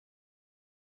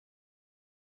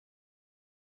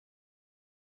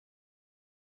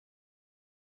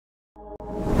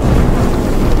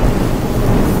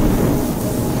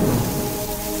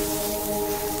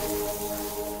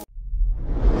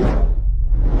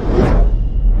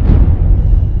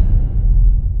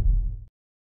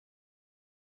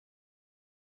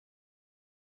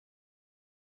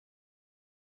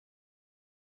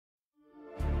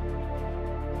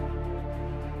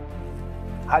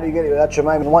How do you get Yirat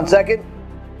Shamayim in 1 second?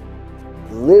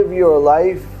 Live your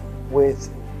life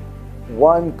with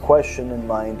one question in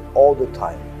mind all the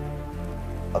time.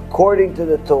 According to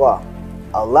the Torah,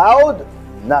 allowed,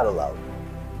 not allowed.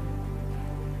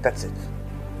 That's it.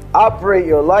 Operate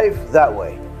your life that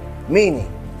way. Meaning,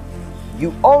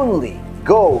 you only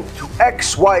go to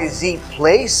XYZ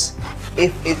place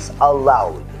if it's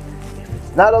allowed. If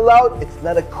it's not allowed, it's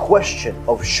not a question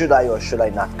of should I or should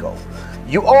I not go.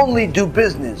 You only do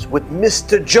business with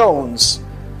Mr. Jones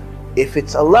if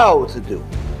it's allowed to do,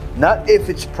 not if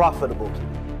it's profitable to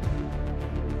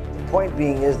do. The point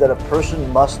being is that a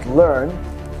person must learn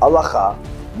halacha,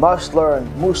 must learn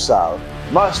musar,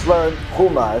 must learn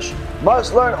chumash,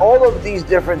 must learn all of these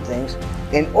different things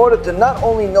in order to not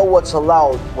only know what's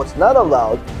allowed, what's not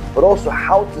allowed, but also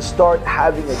how to start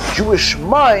having a Jewish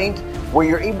mind where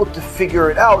you're able to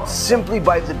figure it out simply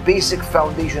by the basic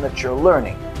foundation that you're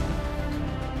learning.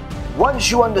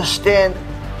 Once you understand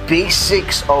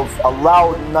basics of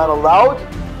allowed and not allowed,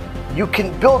 you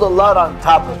can build a lot on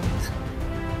top of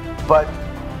it. But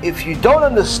if you don't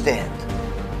understand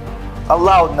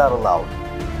allowed, not allowed,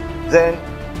 then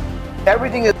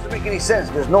everything doesn't make any sense.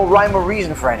 There's no rhyme or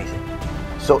reason for anything.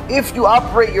 So if you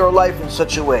operate your life in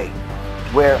such a way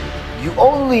where you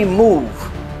only move,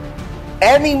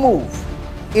 any move,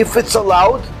 if it's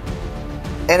allowed,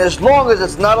 and as long as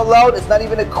it's not allowed, it's not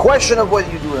even a question of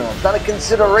whether you do it or not. It's not a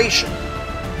consideration.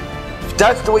 If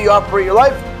that's the way you operate your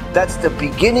life, that's the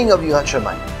beginning of Yirat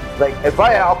Shamayim. Like if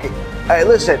hey,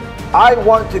 listen, I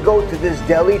want to go to this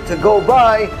deli to go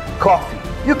buy coffee.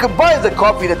 You can buy the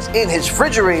coffee that's in his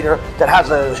refrigerator that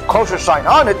has a kosher sign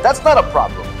on it. That's not a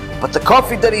problem. But the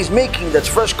coffee that he's making, that's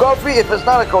fresh coffee, if it's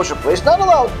not a kosher place, not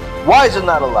allowed. Why is it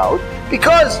not allowed?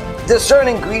 Because there's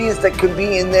certain ingredients that can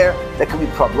be in there that can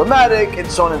be problematic and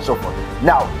so on and so forth.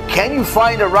 Now, can you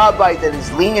find a rabbi that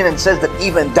is lenient and says that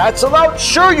even that's allowed?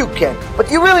 Sure you can. But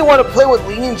do you really want to play with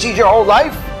leniencies your whole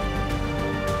life?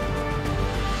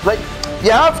 Like, you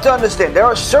have to understand, there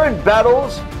are certain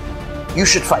battles you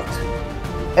should fight.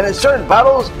 And in certain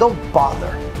battles, don't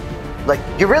bother. Like,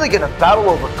 you're really going to battle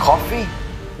over coffee?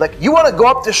 Like, you want to go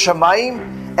up to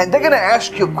Shamayim, and they're going to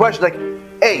ask you a question like,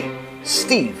 hey,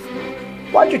 Steve,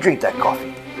 why'd you drink that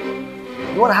coffee?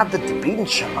 You want to have the debate in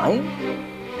Shamayim?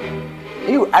 Are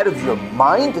you out of your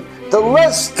mind? The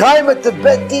less time at the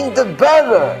bet din, the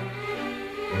better.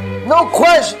 No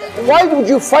question. Why would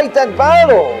you fight that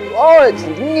battle? Oh, it's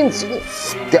leniency.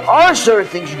 There are certain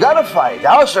things you gotta fight.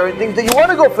 There are certain things that you want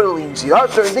to go for the leniency. There are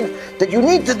certain things that you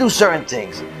need to do certain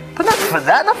things. But not for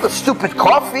that, not for stupid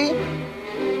coffee.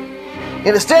 You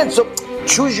understand? So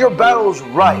choose your battles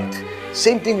right.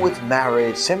 Same thing with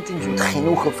marriage, same thing with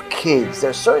chinuch of kids. There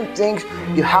are certain things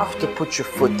you have to put your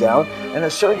foot down, and there are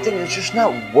certain things that's just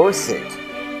not worth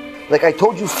it. Like I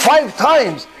told you 5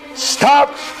 times,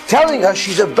 stop telling her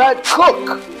she's a bad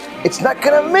cook. It's not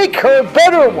going to make her a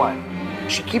better one.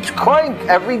 She keeps crying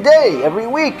every day, every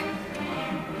week.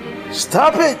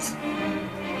 Stop it.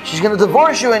 She's going to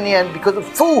divorce you in the end because of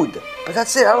food. But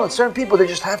that's it. I don't know. Certain people, they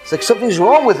just have, it's like something's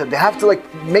wrong with them. They have to like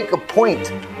make a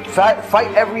point. Fight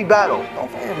every battle.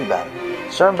 Don't fight every battle.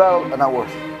 Certain battles are not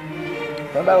worth it.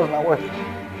 Certain battles are not worth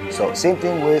it. So same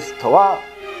thing with Torah.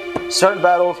 Certain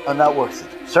battles are not worth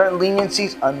it. Certain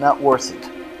leniencies are not worth it.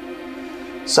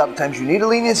 Sometimes you need a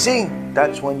leniency.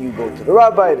 That's when you go to the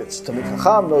rabbi. That's Talmid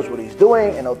Chacham, knows what he's doing,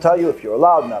 and he'll tell you if you're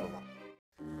allowed, not allowed.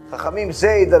 Chachamim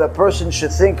say that a person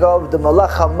should think of the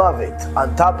Malach HaMavet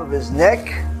on top of his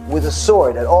neck with a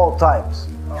sword at all times.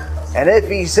 And if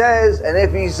he says,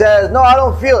 no, I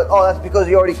don't feel it. Oh, that's because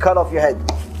you already cut off your head.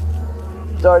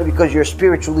 It's already because you're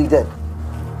spiritually dead.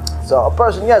 So a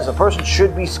person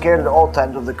should be scared at all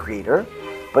times of the Creator.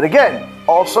 But again,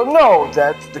 also know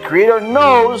that the Creator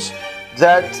knows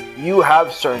that you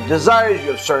have certain desires,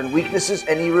 you have certain weaknesses,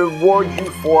 and He rewards you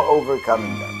for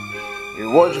overcoming them. He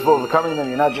rewards you for overcoming them.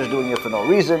 You're not just doing it for no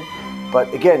reason.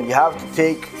 But again, you have to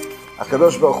take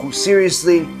HaKadosh Baruch Hu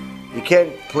seriously. You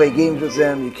can't play games with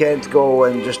Him. You can't go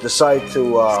and just decide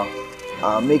to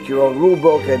make your own rule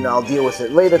book and I'll deal with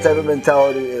it later type of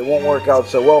mentality. It won't work out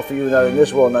so well for you, not in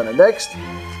this world, not in the next.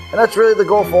 And that's really the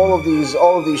goal for all of these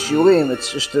shiurim.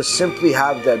 It's just to simply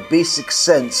have that basic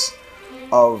sense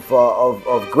of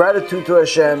gratitude to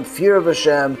Hashem, fear of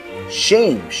Hashem,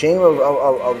 shame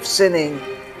of sinning,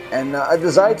 and a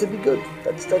desire to be good.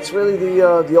 That's really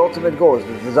the ultimate goal, is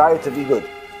the desire to be good.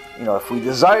 You know, if we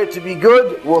desire to be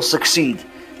good, we'll succeed.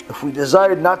 If we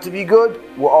desire not to be good,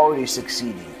 we're already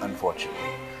succeeding, unfortunately.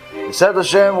 B'ezrat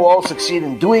Hashem, we'll all succeed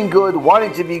in doing good,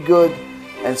 wanting to be good,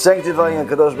 and sanctifying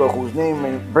HaKadosh Baruch Hu's name,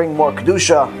 and bring more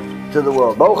Kedusha to the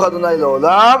world. Baruch Adonai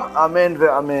Le'olam, Amen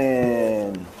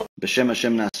ve'amen. B'Shem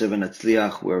Hashem Na'aseh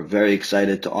v'Natzliach, we're very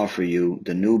excited to offer you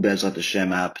the new BeEzrat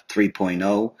Hashem app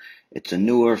 3.0. It's a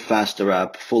newer, faster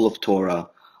app full of Torah,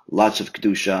 lots of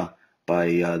Kedusha by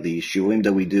the shiurim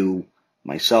that we do,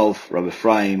 myself, Rabbi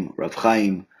Ephraim, Rav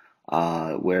Chaim,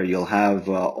 where you'll have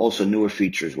also newer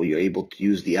features where you're able to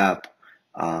use the app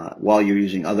while you're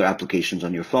using other applications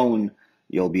on your phone.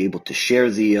 You'll be able to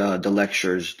share the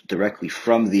lectures directly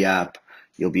from the app.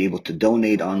 You'll be able to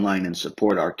donate online and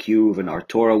support our Kiruv and our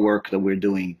Torah work that we're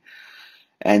doing.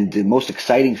 And the most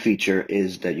exciting feature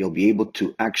is that you'll be able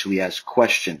to actually ask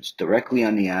questions directly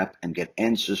on the app and get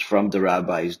answers from the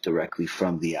rabbis directly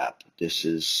from the app. This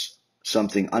is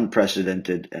something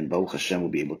unprecedented, and Baruch Hashem will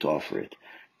be able to offer it.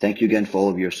 Thank you again for all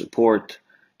of your support.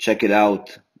 Check it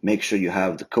out. Make sure you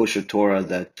have the kosher Torah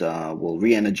that will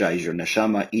re-energize your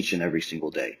neshama each and every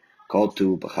single day. Kol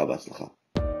tu b'chava tzlacha.